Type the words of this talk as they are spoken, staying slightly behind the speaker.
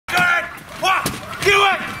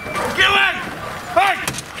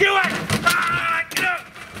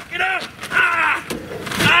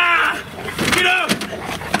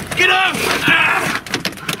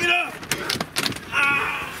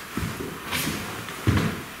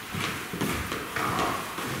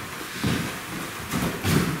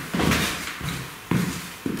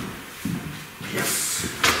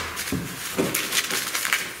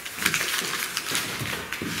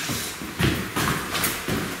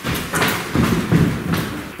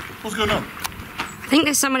What's going on? I think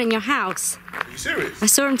there's someone in your house. Are you serious? I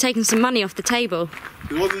saw him taking some money off the table.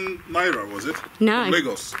 It wasn't Naira, was it? No. From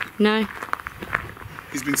Lagos? No.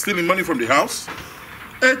 He's been stealing money from the house?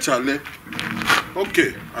 Hey, Charlie.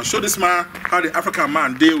 Okay, I'll show this man how the African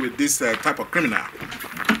man deal with this type of criminal.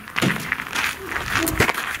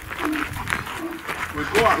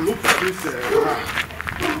 We'll go and look for this man.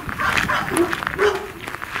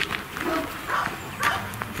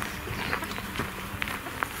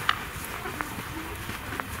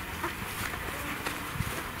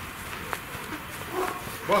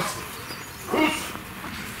 Boss, who's?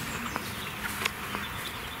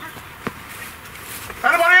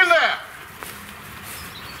 Anybody in there?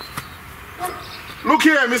 Look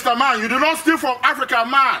here, Mr. Man, you do not steal from African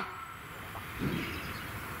man.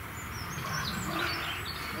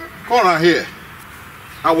 Come on here.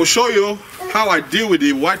 I will show you how I deal with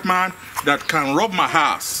the white man that can rob my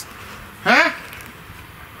house. Huh?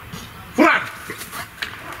 Front.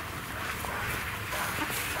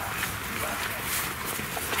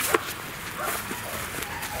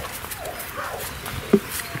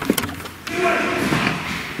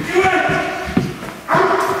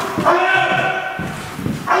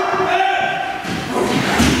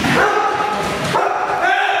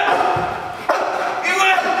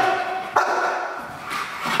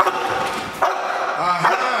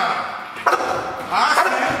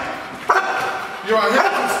 You are here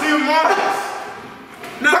to steal money.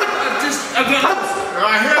 No, I've got lost. You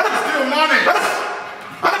are here to steal money.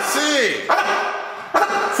 I see.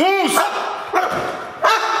 Fools.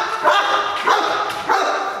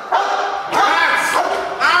 Max,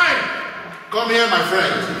 nine. Come here, my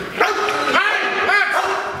friend. Nine, Max.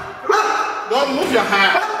 Don't move your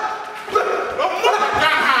hand. Don't move your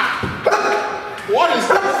damn hand. What is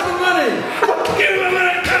this? What's the money? Give me my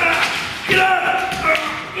money. Get up.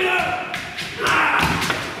 Get up.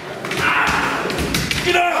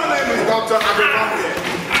 Get up. My name is Dr. Abibambe,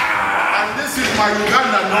 and this is my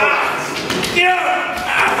Uganda Norris. Get up.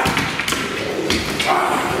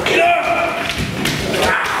 Get up.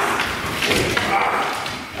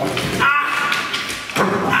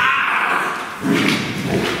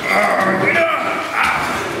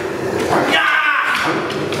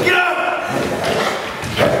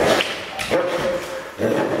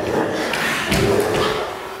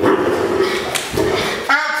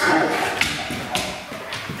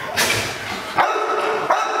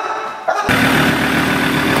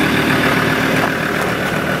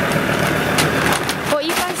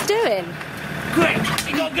 Quick,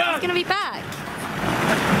 you gotta go. He's gonna be back.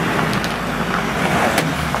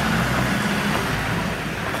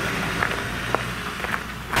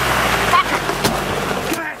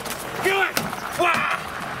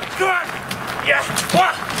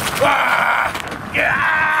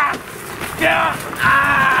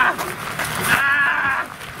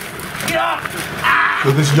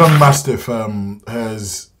 So this young Mastiff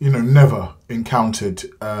has, never encountered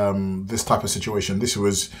this type of situation. This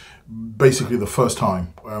was basically the first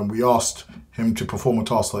time we asked him to perform a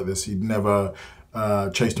task like this. He'd never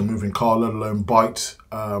chased a moving car, let alone bite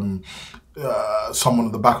someone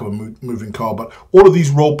at the back of a moving car. But all of these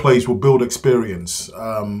role plays will build experience.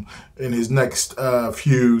 In his next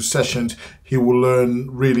few sessions, he will learn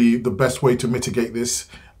really the best way to mitigate this.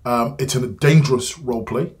 It's a dangerous role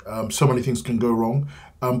play. So many things can go wrong,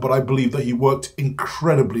 but I believe that he worked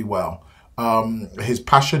incredibly well. His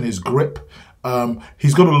passion, his grip.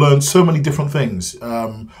 He's got to learn so many different things.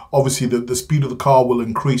 Obviously, the speed of the car will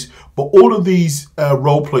increase, but all of these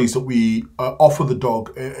role plays that we offer the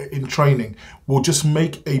dog in training will just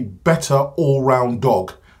make a better all-round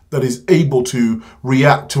dog that is able to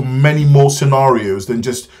react to many more scenarios than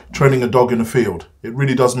just training a dog in a field. It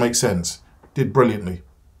really does make sense. Did brilliantly.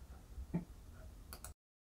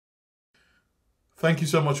 Thank you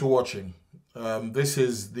so much for watching. This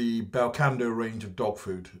is the Belcando range of dog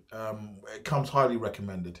food. It comes highly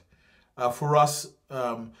recommended. For us,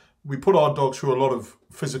 we put our dogs through a lot of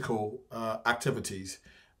physical activities,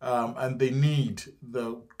 and they need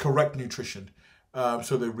the correct nutrition.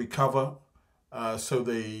 So they recover, so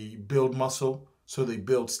they build muscle, so they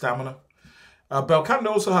build stamina.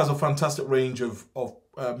 Belcando also has a fantastic range of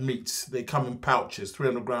meats. They come in pouches,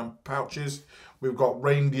 300-gram pouches. We've got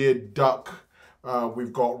reindeer, duck,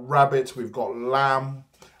 we've got rabbit, we've got lamb,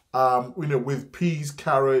 with peas,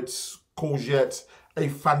 carrots, courgettes, a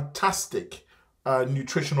fantastic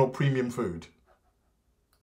nutritional premium food.